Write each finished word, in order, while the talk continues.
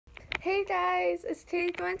Hey guys, it's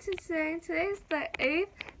tok-ya.gurl today, and today's the 8th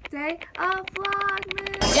day of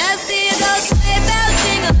vlogmas. Just see those sleigh bells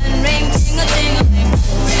jingling, ring, ting-a-ting-a-ling.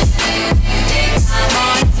 I'm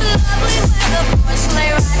on it's lovely weather for a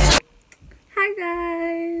sleigh ride. Hi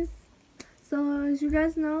guys! So as you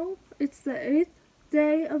guys know, it's the 8th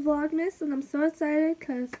day of vlogmas, and I'm so excited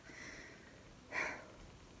because,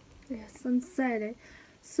 yes, I'm excited.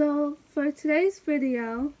 So for today's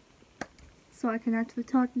video, so I can actually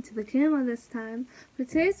talk into the camera this time. For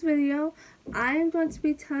today's video, I am going to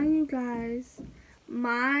be telling you guys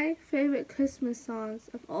my favorite Christmas songs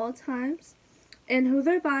of all times and who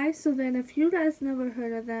they're by, so then if you guys never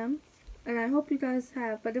heard of them, and I hope you guys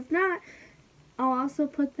have, but if not, I'll also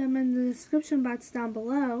put them in the description box down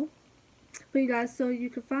below for you guys so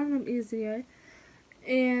you can find them easier.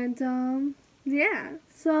 And yeah,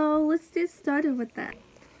 so let's get started with that.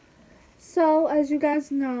 So as you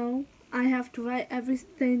guys know, I have to write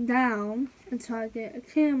everything down until I get a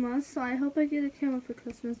camera, so I hope I get a camera for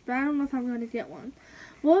Christmas, but I don't know if I'm going to get one.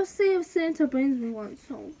 We'll see if Santa brings me one,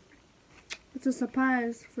 so it's a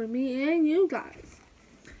surprise for me and you guys.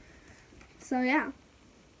 So yeah.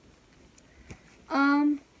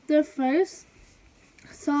 The first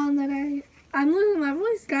song that I'm losing my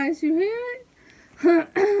voice, guys, you hear it?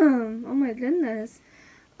 Oh my goodness.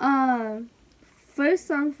 First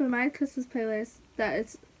song for my Christmas playlist that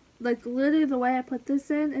it's like literally the way I put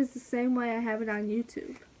this in is the same way I have it on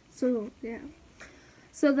YouTube. So yeah.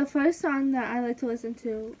 So the first song that I like to listen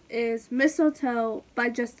to is Mistletoe by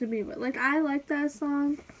Justin Bieber. Like, I like that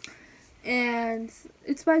song, and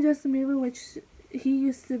it's by Justin Bieber, which he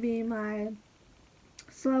used to be my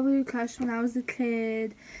celebrity crush when I was a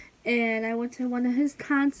kid, and I went to one of his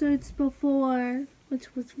concerts before,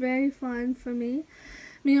 which was very fun for me.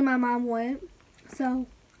 Me and my mom went, so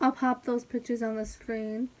I'll pop those pictures on the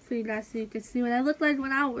screen for you guys so you can see what I looked like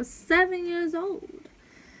when I was 7 years old.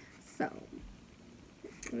 So,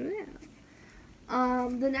 yeah.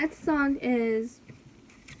 The next song is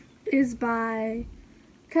by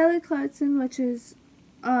Kelly Clarkson, which is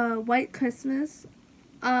White Christmas.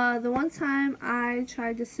 The one time I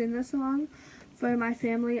tried to sing this song for my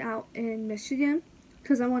family out in Michigan,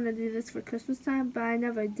 because I wanted to do this for Christmas time, but I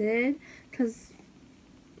never did, because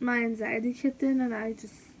my anxiety kicked in, and I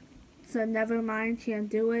just said, never mind, can't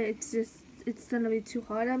do it. It's gonna be too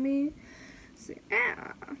hard on me. So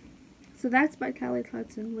yeah. So that's by Kelly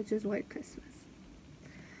Clarkson, which is White Christmas.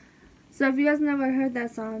 So if you guys never heard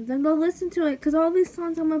that song, then go listen to it, because all these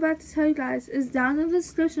songs I'm about to tell you guys is down in the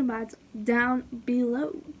description box down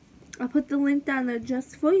below. I'll put the link down there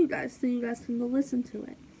just for you guys so you guys can go listen to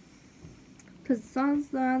it. Because the songs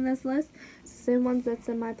that are on this list, same ones that's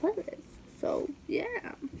in my playlist. So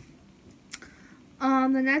yeah.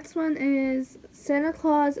 The next one is Santa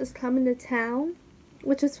Claus is Coming to Town,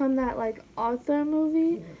 which is from that, like, Arthur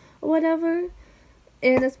movie or whatever,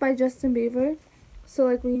 and it's by Justin Bieber. So,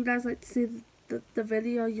 like, when you guys, like, see the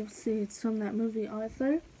video, you'll see it's from that movie,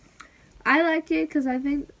 Arthur. I like it because I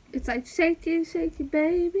think it's like, shake it,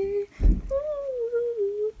 baby.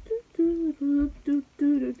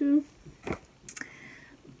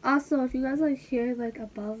 Also, if you guys, like, hear, like,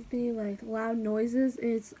 above me, like, loud noises,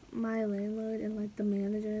 it's my landlord and, like, the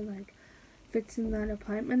manager, like, fixing that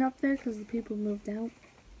apartment up there because the people moved out.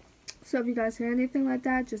 So if you guys hear anything like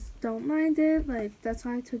that, just don't mind it. Like, that's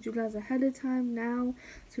why I told you guys ahead of time now,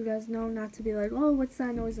 so you guys know not to be like, oh, what's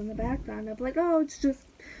that noise in the background? I'll be like, oh, it's just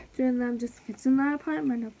doing them just fixing that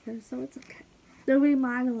apartment up there, so it's okay. They're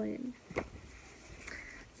remodeling.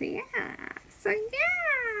 So yeah.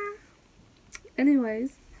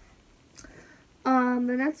 Anyways.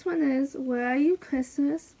 The next one is Where Are You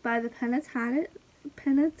Christmas by the Pentatonics,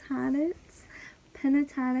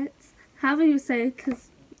 however you say it, because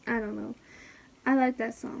I don't know. I like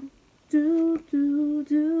that song. Do do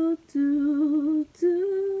do do do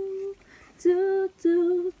do do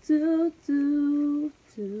do do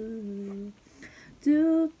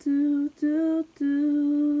do do do do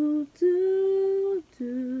do do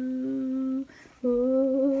do.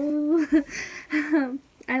 Oh.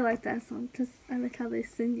 I like that song because I like how they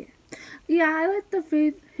sing it. Yeah, I like the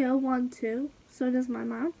Faith Hill one too. So does my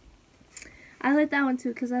mom. I like that one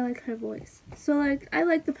too because I like her voice. So, like, I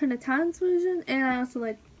like the Pentatonics version, and I also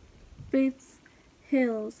like Faith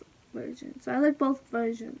Hill's version. So I like both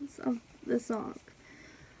versions of the song.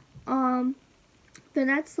 The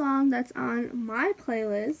next song that's on my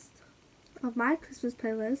playlist, of my Christmas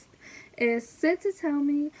playlist, is Santa Tell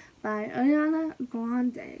Me by Ariana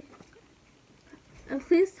Grande. And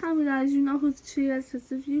please tell me, guys, you know who she is,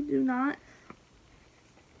 because if you do not,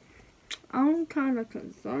 I'm kind of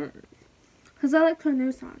concerned. because I like her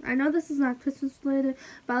new song. I know this is not Christmas related,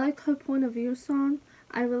 but I like her Point of View song.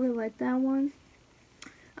 I really like that one.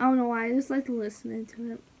 I don't know why, I just like listening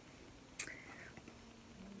to it.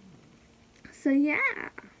 So yeah.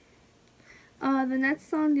 The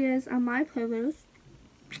next song is on my playlist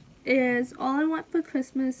is All I Want for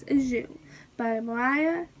Christmas Is You by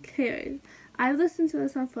Mariah Carey. I've listened to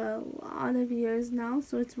this song for a lot of years now,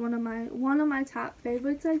 so it's one of my top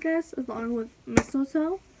favorites, I guess, along with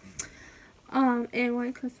Mistletoe. And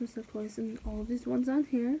White Christmas, of course, and all these ones on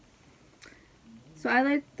here. So I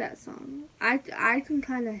like that song. I can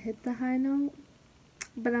kind of hit the high note,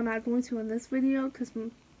 but I'm not going to in this video because,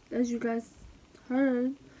 as you guys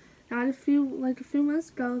heard, not a few minutes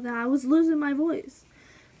ago, that I was losing my voice.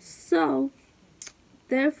 So,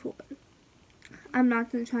 therefore, I'm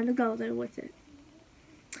not going to try to go there with it.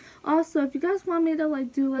 Also, if you guys want me to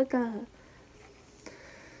do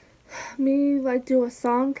do a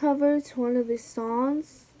song cover to one of these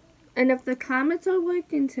songs, and if the comments are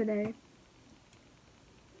working today,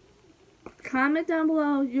 comment down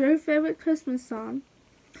below your favorite Christmas song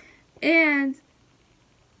and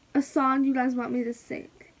a song you guys want me to sing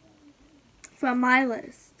from my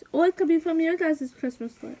list, or it could be from your guys'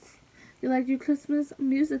 Christmas list. Your Christmas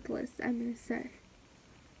music list, I'm gonna say.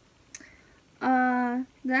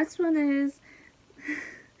 Next one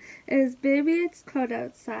is Baby It's Cold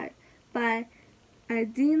Outside by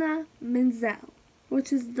Idina Menzel,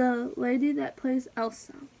 which is the lady that plays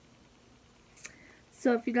Elsa.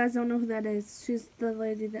 So if you guys don't know who that is, she's the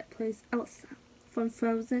lady that plays Elsa from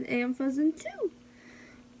Frozen and Frozen 2.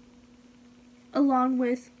 Along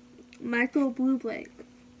with Michael Bublé,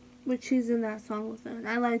 which he's in that song with her, and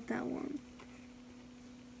I like that one.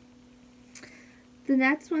 The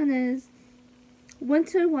next one is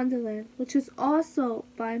Winter Wonderland, which is also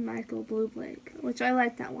by Michael Bublé, which I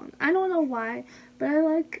like that one. I don't know why, but I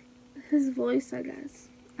like his voice, I guess.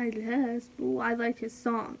 But I like his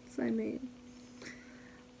songs, I mean.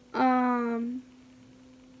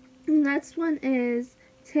 Next one is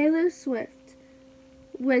Taylor Swift,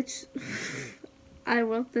 which I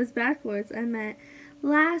wrote this backwards. I meant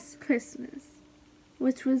Last Christmas,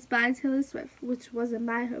 which was by Taylor Swift, which wasn't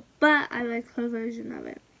by her, but I like her version of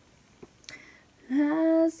it.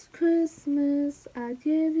 Last Christmas I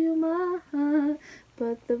gave you my heart,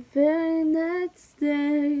 but the very next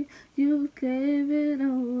day you gave it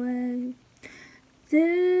away.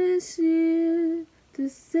 This year, to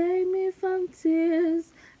save me from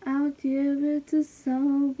tears, I'll give it to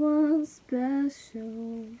someone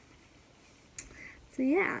special. So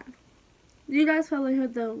yeah, you guys probably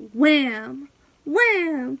heard the wham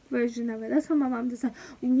version of it. That's how my mom just said,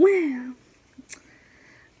 wham.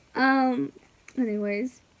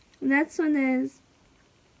 Anyways, next one is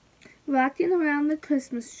Rocking Around the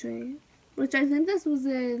Christmas Tree, which I think this was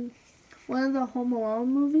in one of the Home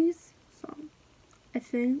Alone movies. So, I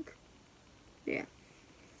think. Yeah.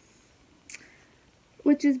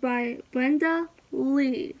 Which is by Brenda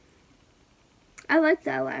Lee. I like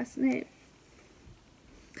that last name.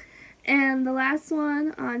 And the last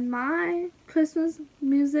one on my Christmas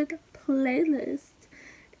music playlist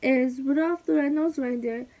is Rudolph the Red-Nosed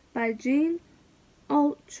Reindeer by Gene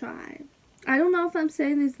Autry. I don't know if I'm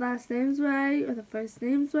saying these last names right or the first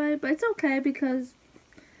names right, but it's okay because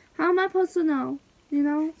how am I supposed to know, you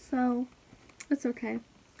know? So, it's okay.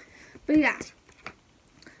 But yeah.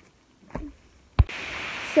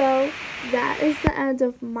 So, that is the end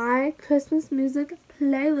of my Christmas music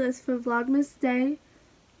playlist for Vlogmas Day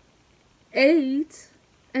 8.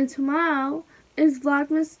 And tomorrow is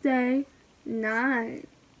Vlogmas Day 9.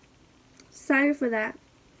 Sorry for that.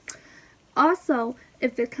 Also,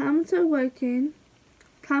 if the comments are working,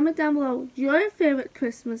 comment down below your favorite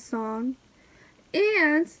Christmas song,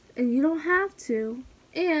 and you don't have to,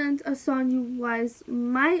 and a song you guys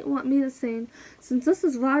might want me to sing. Since this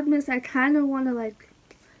is Vlogmas, I kind of want to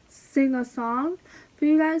sing a song for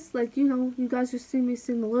you guys. You guys just see me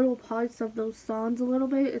sing the little parts of those songs a little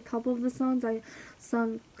bit. A couple of the songs I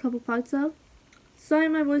sung a couple parts of. Sorry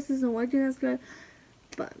my voice isn't working as good,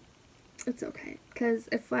 but it's okay. Because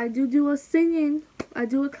if I do a singing, I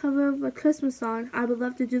do a cover of a Christmas song, I would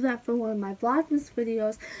love to do that for one of my Vlogmas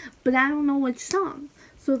videos, but I don't know which song.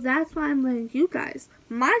 So that's why I'm letting you guys,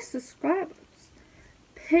 my subscribers,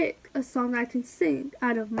 pick a song I can sing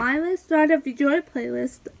out of my list or out of your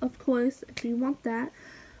playlist, of course, if you want that.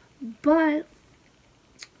 But,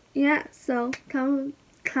 yeah, so comment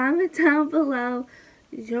down below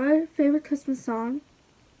your favorite Christmas song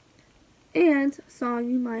and a song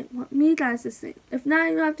you might want me guys to sing. If not,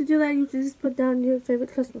 you don't have to do that. You can just put down your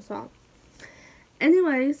favorite Christmas song.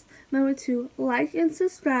 Anyways, remember to like and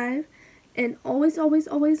subscribe, and always, always,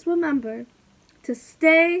 always remember, to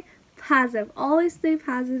stay positive. Always stay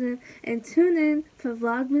positive and tune in for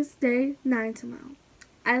Vlogmas Day 9 tomorrow.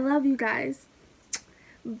 I love you guys.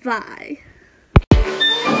 Bye.